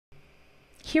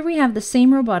Here we have the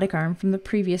same robotic arm from the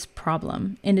previous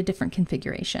problem in a different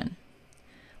configuration.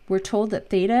 We're told that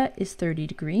theta is 30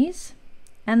 degrees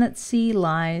and that C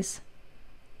lies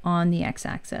on the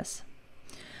x-axis.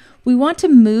 We want to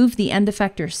move the end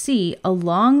effector C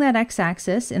along that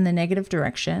x-axis in the negative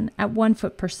direction at 1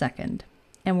 foot per second.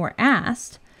 And we're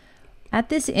asked, at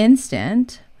this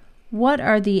instant, what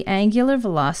are the angular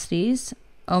velocities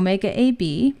omega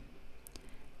AB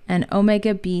and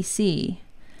omega BC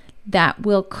that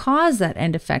will cause that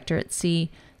end effector at C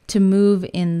to move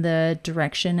in the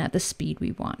direction at the speed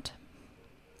we want.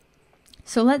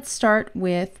 So let's start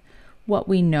with what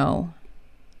we know.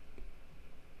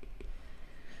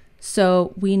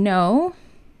 So we know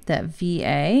that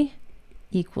VA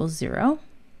equals 0.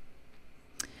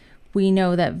 We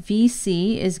know that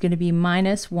VC is going to be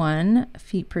minus 1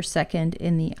 feet per second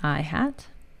in the I hat.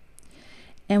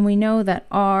 And we know that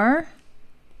R,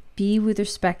 B with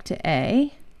respect to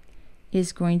A,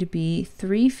 is going to be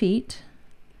 3 feet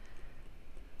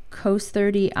cos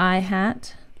 30 I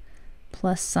hat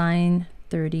plus sine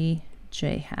 30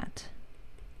 J hat.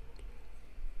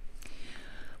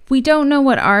 We don't know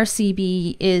what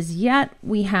RCB is yet.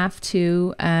 We have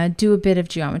to do a bit of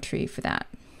geometry for that.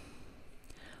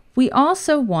 We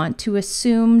also want to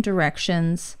assume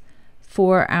directions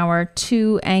for our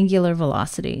two angular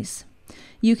velocities.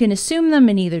 You can assume them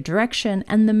in either direction,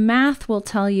 and the math will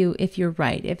tell you if you're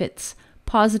right. If it's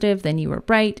positive, then you were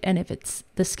right, and if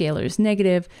the scalar is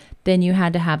negative, then you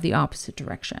had to have the opposite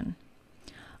direction.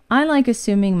 I like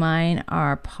assuming mine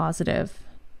are positive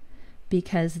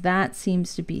because that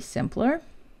seems to be simpler.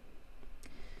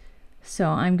 So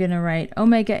I'm going to write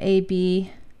omega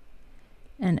AB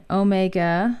and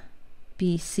omega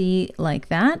BC like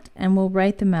that, and we'll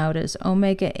write them out as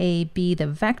omega AB the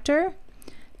vector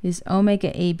is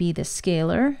omega AB the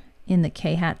scalar in the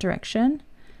k hat direction,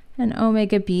 and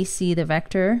omega BC the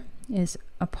vector is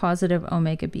a positive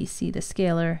omega BC the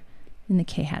scalar in the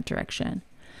k hat direction.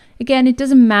 Again, it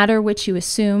doesn't matter which you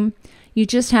assume, you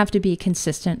just have to be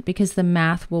consistent because the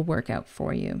math will work out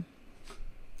for you.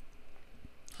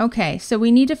 Okay, so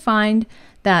we need to find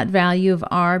that value of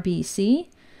RBC.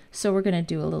 So we're going to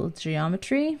do a little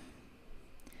geometry.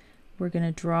 We're going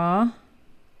to draw.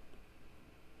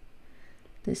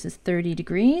 This is 30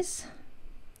 degrees.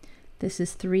 This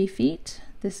is 3 feet.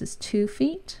 This is 2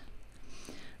 feet.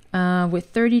 With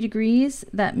 30 degrees,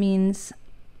 that means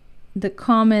the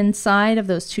common side of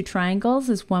those two triangles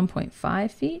is 1.5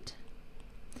 feet.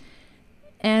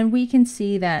 And we can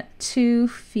see that 2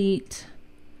 feet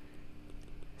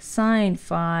sine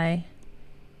phi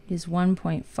is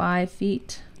 1.5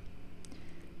 feet.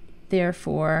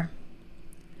 Therefore,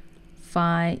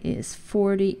 phi is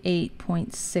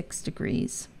 48.6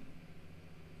 degrees.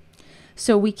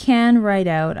 So we can write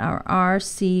out our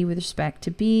RC with respect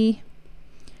to B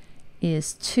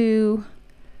is 2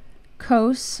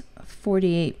 cos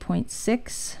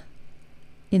 48.6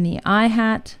 in the I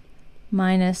hat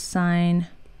minus sine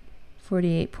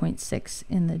 48.6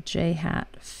 in the J hat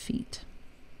feet.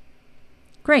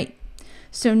 Great.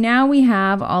 So now we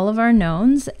have all of our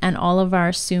knowns and all of our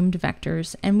assumed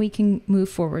vectors, and we can move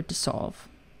forward to solve.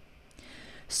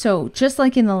 So just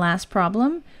like in the last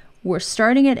problem, we're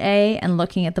starting at A and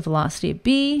looking at the velocity of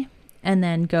B, and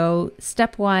then go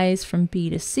stepwise from B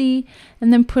to C,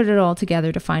 and then put it all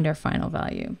together to find our final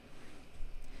value.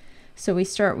 So we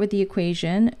start with the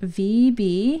equation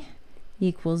VB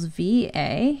equals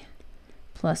VA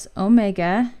plus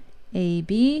omega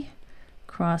AB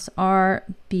cross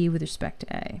RB with respect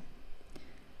to A.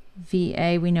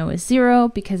 VA we know is 0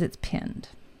 because it's pinned.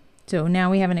 So now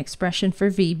we have an expression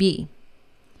for VB.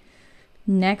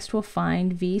 Next we'll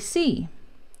find VC.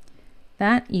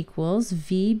 That equals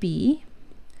VB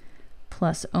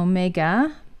plus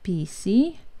omega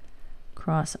BC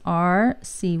cross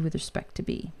RC with respect to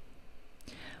B.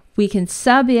 We can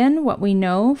sub in what we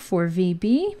know for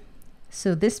VB.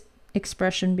 So this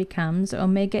expression becomes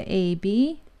omega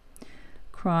AB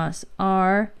cross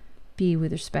RB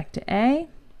with respect to A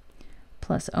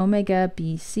plus omega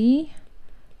BC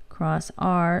cross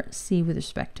RC with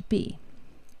respect to B.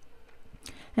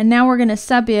 And now we're going to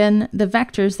sub in the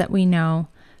vectors that we know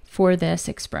for this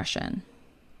expression.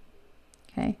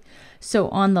 Okay, so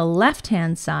on the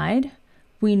left-hand side,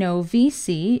 we know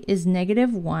VC is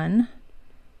 -1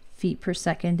 feet per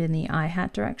second in the I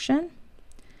hat direction,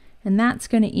 and that's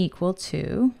going to equal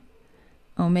to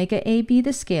omega AB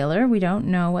the scalar, we don't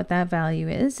know what that value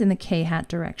is, in the k hat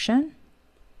direction,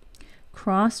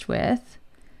 crossed with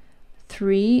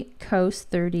 3 cos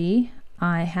 30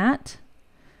 I hat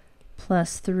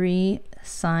plus 3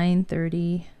 sine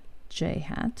 30 J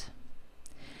hat.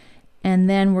 And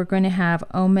then we're going to have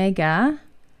omega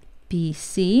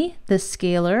BC, the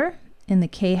scalar in the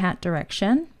k hat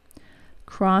direction,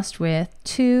 crossed with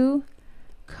 2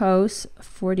 cos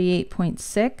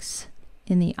 48.6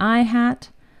 in the I hat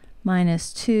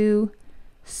minus 2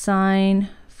 sine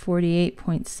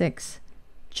 48.6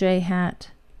 j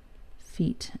hat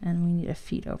feet, and we need a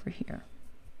feet over here.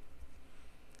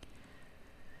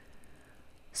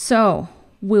 So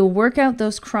we'll work out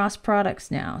those cross products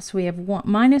now. So we have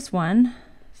minus 1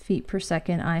 feet per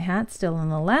second I hat still on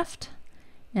the left,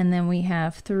 and then we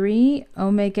have 3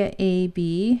 omega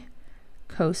AB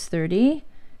cos 30.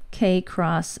 K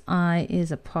cross I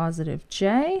is a positive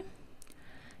j,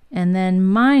 and then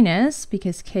minus,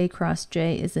 because k cross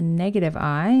j is a negative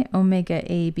I, omega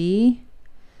AB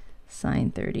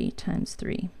sine 30 times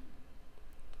 3.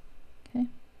 Okay,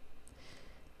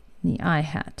 the I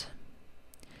hat.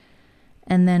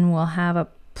 And then we'll have a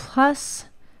plus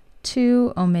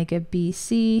 2 omega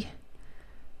BC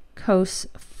cos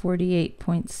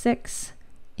 48.6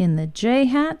 in the j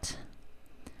hat,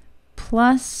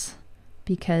 plus,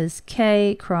 because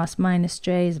k cross minus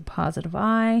j is a positive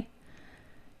I,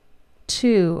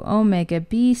 2 omega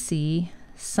BC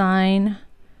sine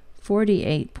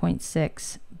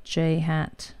 48.6 j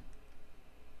hat.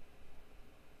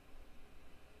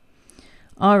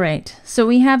 All right, so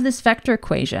we have this vector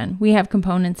equation. We have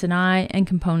components in I and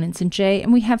components in j,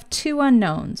 and we have two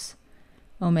unknowns.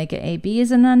 Omega AB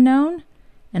is an unknown,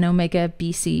 and omega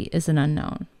BC is an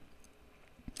unknown.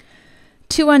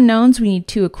 Two unknowns, we need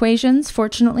two equations.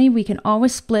 Fortunately, we can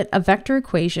always split a vector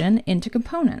equation into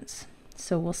components.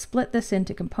 So we'll split this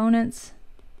into components.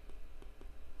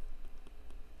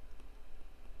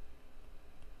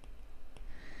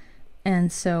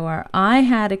 And so our I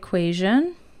hat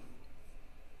equation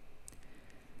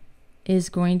is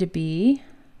going to be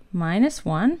minus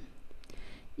 1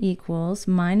 equals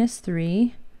minus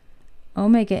 3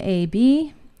 omega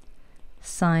AB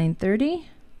sine 30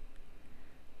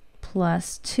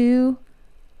 plus 2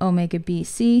 omega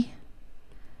BC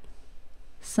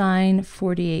sine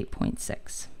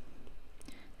 48.6.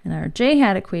 And our j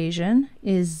hat equation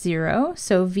is 0,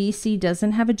 so VC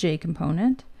doesn't have a j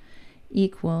component,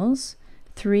 equals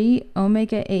 3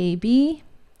 omega AB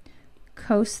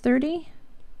cos 30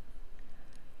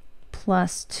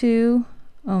 plus 2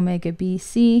 omega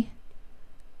BC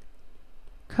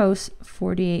cos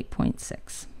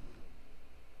 48.6.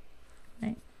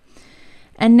 Right.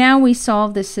 And now we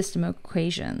solve this system of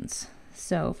equations.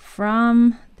 So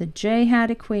from the j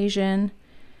hat equation,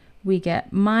 we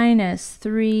get minus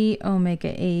 3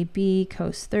 omega AB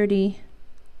cos 30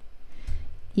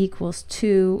 equals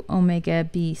 2 omega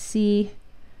BC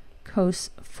cos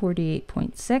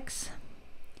 48.6.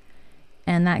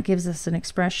 And that gives us an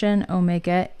expression,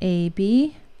 omega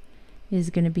AB is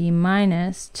going to be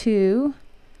minus 2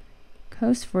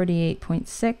 cos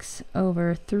 48.6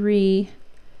 over 3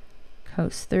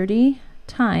 cos 30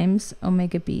 times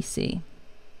omega BC.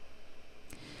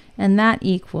 And that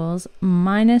equals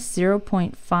minus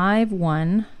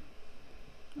 0.51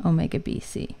 omega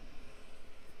BC.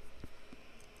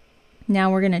 Now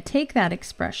we're going to take that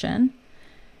expression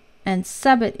and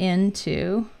sub it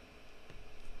into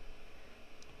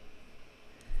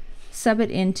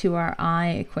our I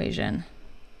equation,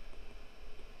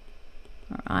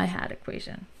 our I hat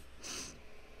equation.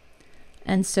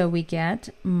 And so we get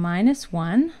minus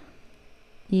 1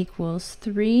 equals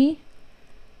 3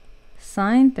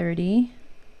 sine 30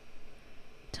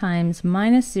 times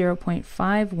minus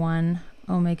 0.51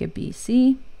 omega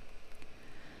BC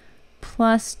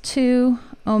plus 2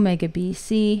 omega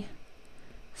BC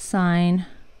sine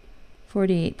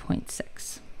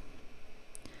 48.6.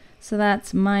 So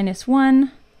that's minus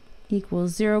 1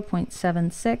 equals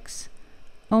 0.76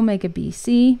 omega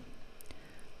BC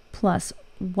plus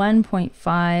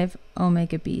 1.5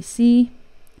 omega BC,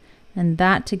 and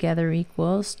that together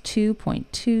equals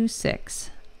 2.26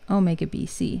 omega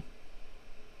BC.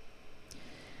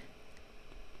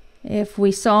 If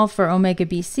we solve for omega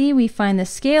BC, we find the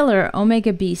scalar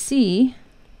omega BC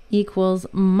equals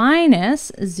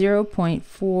minus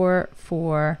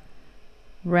 0.44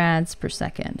 rads per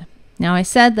second. Now I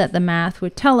said that the math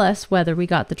would tell us whether we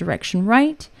got the direction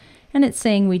right, and it's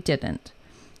saying we didn't.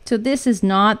 So this is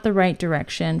not the right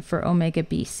direction for omega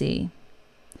BC.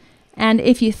 And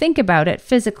if you think about it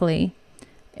physically,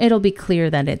 it'll be clear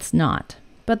that it's not.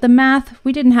 But the math,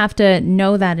 we didn't have to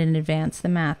know that in advance. The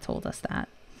math told us that.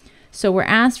 So we're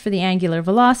asked for the angular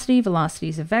velocity. Velocity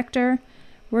is a vector.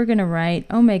 We're going to write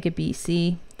omega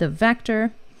BC, the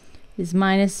vector, is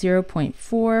minus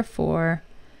 0.44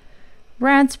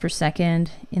 rads per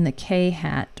second in the k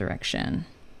hat direction.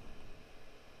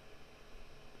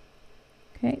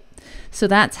 Okay, so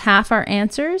that's half our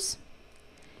answers.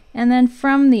 And then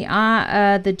from the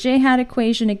j hat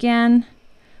equation again,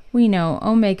 we know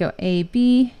omega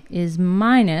AB is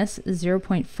minus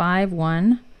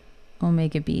 0.51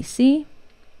 omega BC.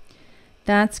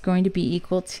 That's going to be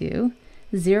equal to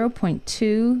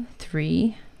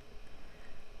 0.23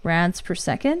 rads per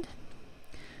second.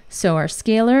 So our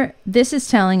scalar, this is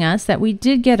telling us that we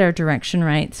did get our direction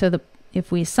right. So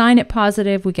if we assign it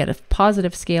positive, we get a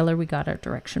positive scalar, we got our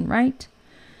direction right.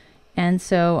 And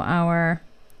so our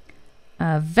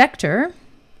vector,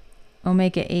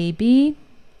 omega AB,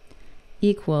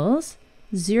 equals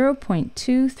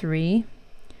 0.23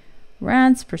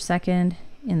 rads per second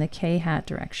in the k hat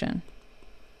direction.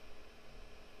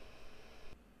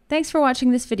 Thanks for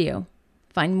watching this video.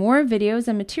 Find more videos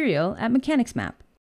and material at Mechanics Map.